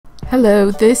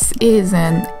Hello, this is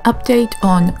an update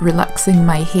on relaxing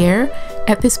my hair.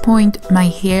 At this point, my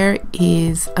hair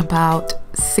is about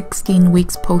 16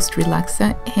 weeks post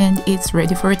relaxer and it's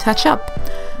ready for a touch-up.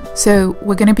 So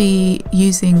we're going to be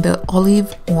using the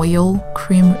olive oil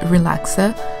cream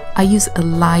relaxer. I use a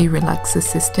LYE relaxer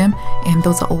system, and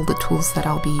those are all the tools that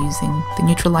I'll be using: the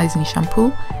neutralizing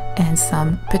shampoo and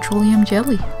some petroleum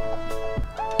jelly.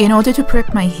 In order to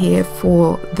prep my hair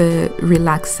for the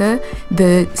relaxer,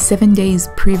 the 7 days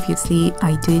previously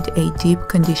I did a deep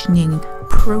conditioning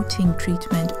protein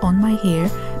treatment on my hair.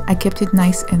 I kept it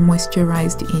nice and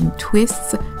moisturized in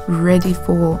twists, ready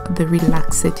for the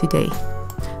relaxer today.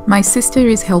 My sister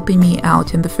is helping me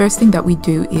out, and the first thing that we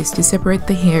do is to separate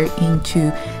the hair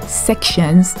into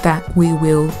sections that we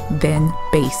will then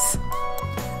base.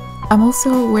 I'm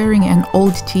also wearing an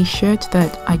old t-shirt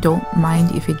that I don't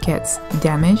mind if it gets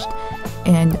damaged,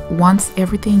 and once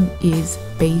everything is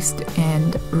based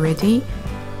and ready,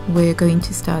 we're going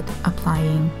to start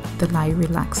applying the LYE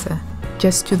relaxer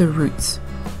just to the roots.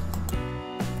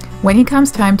 When it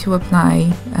comes time to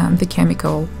apply the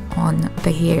chemical on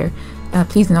the hair,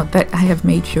 please note that I have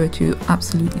made sure to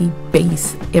absolutely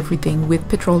base everything with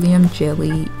petroleum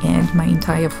jelly and my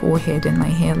entire forehead and my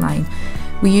hairline.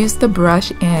 We use the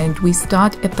brush and we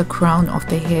start at the crown of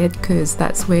the head because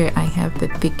that's where I have the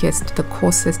thickest, the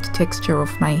coarsest texture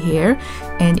of my hair,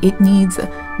 and it needs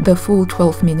the full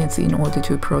 12 minutes in order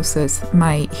to process.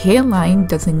 My hairline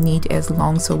doesn't need as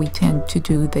long, so we tend to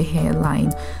do the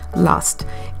hairline last,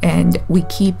 and we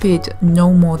keep it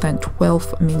no more than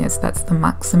 12 minutes. That's the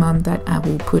maximum that I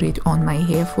will put it on my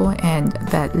hair for, and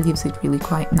that leaves it really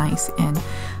quite nice and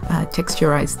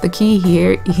texturized. The key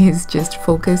here is just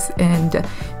focus and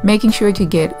making sure to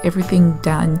get everything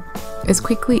done as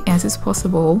quickly as is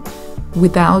possible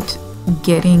without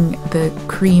getting the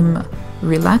cream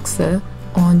relaxer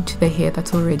onto the hair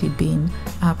that's already been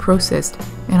processed.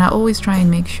 And I always try and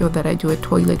make sure that I do a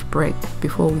toilet break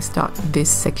before we start this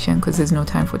section, because there's no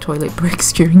time for toilet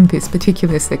breaks during this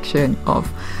particular section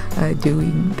of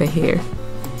doing the hair.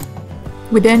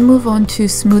 We then move on to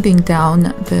smoothing down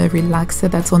the relaxer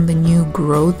that's on the new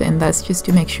growth, and that's just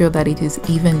to make sure that it is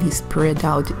evenly spread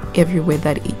out everywhere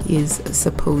that it is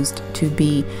supposed to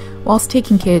be, whilst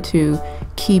taking care to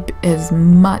keep as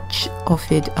much of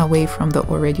it away from the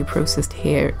already processed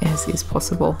hair as is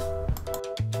possible.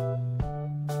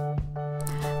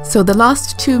 So the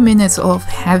last 2 minutes of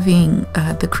having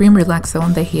the cream relaxer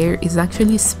on the hair is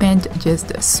actually spent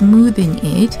just smoothing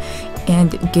it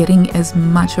and getting as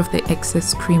much of the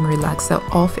excess cream relaxer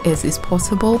off as is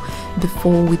possible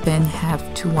before we then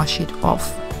have to wash it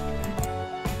off.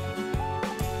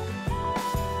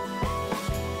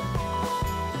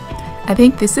 I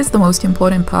think this is the most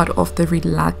important part of the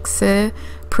relaxer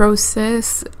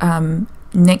process.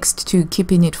 Next to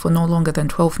keeping it for no longer than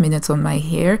 12 minutes on my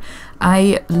hair,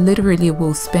 I literally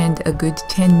will spend a good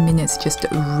 10 minutes just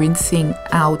rinsing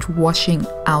out, washing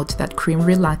out that cream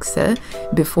relaxer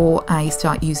before I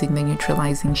start using the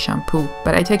neutralizing shampoo.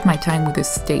 But I take my time with this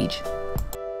stage.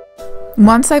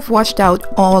 Once I've washed out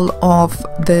all of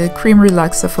the cream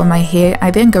relaxer for my hair, I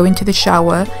then go into the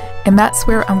shower, and that's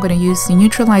where I'm going to use the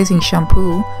neutralizing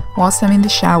shampoo whilst I'm in the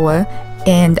shower,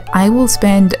 and I will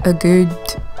spend a good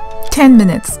 10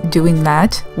 minutes doing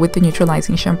that with the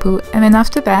neutralizing shampoo, and then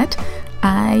after that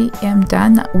I am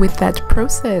done with that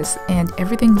process and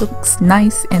everything looks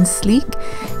nice and sleek.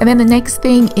 And then the next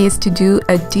thing is to do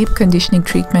a deep conditioning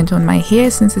treatment on my hair,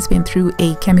 since it's been through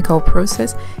a chemical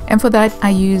process, and for that I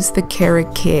use the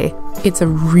Carrot Care. It's a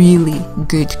really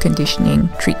good conditioning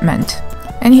treatment.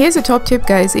 And here's a top tip,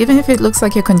 guys: even if it looks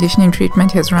like your conditioning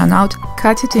treatment has run out,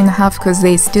 cut it in half, because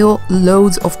there's still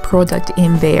loads of product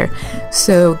in there.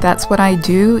 So that's what I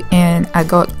do, and I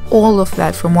got all of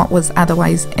that from what was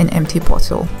otherwise an empty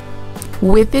bottle.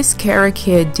 With this Carrot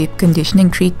Care deep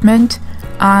conditioning treatment,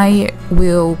 I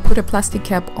will put a plastic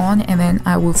cap on, and then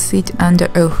I will sit under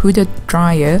a hooded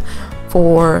dryer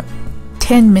for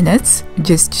 10 minutes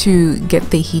just to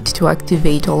get the heat to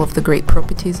activate all of the great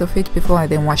properties of it before I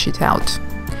then wash it out.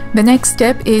 The next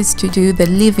step is to do the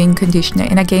leave-in conditioner,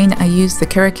 and again I use the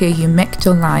Carrot Care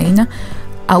Humector line.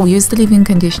 I'll use the leave-in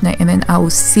conditioner and then I will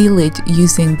seal it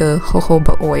using the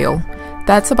jojoba oil.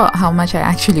 That's about how much I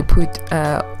actually put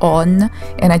on,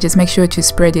 and I just make sure to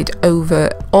spread it over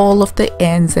all of the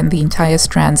ends and the entire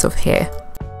strands of hair.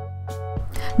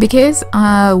 Because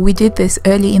we did this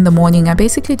early in the morning, I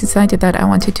basically decided that I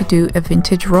wanted to do a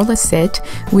vintage roller set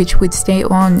which would stay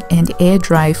on and air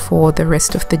dry for the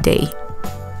rest of the day.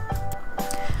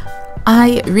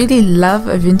 I really love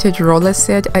a vintage roller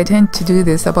set. I tend to do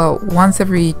this about once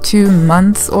every 2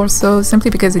 months or so,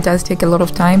 simply because it does take a lot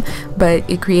of time, but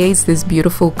it creates these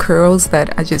beautiful curls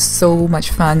that are just so much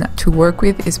fun to work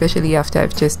with, especially after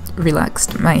I've just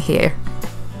relaxed my hair.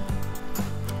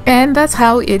 And that's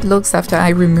how it looks after I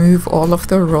remove all of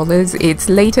the rollers. It's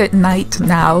late at night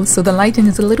now, so the lighting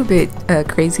is a little bit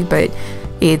crazy, but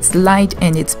it's light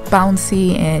and it's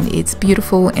bouncy and it's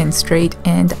beautiful and straight,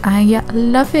 and I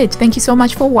love it. Thank you so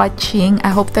much for watching. I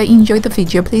hope that you enjoyed the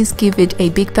video. Please give it a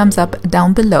big thumbs up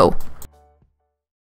down below.